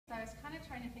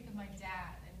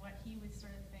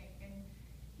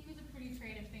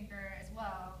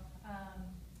well.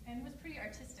 And it was pretty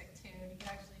artistic too. You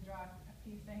could actually draw a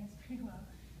few things pretty well.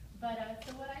 But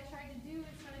so what I tried to do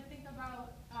is kind of think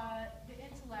about the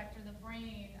intellect or the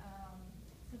brain.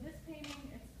 So this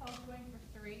painting, it's called Going for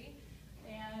Three,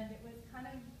 and it was kind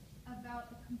of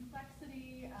about the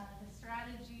complexity, the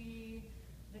strategy,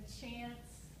 the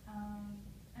chance,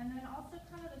 and then also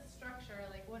kind of the structure,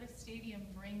 like what a stadium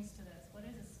brings to this. What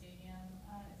is a stadium?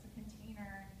 It's a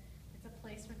container. It's a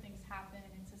place where things happen.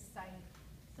 It's a site.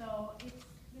 So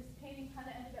this painting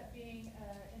kind of ended up being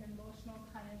an emotional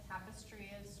kind of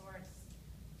tapestry of sorts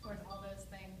towards all those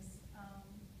things.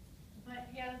 But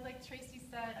yeah, like Tracy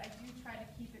said, I do try to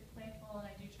keep it playful, and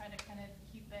I do try to kind of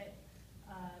keep it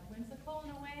whimsical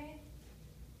in a way.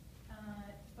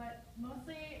 But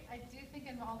mostly, I do think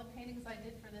in all the paintings I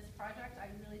did for this project, I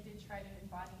really did try to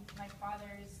embody my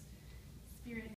father's spirit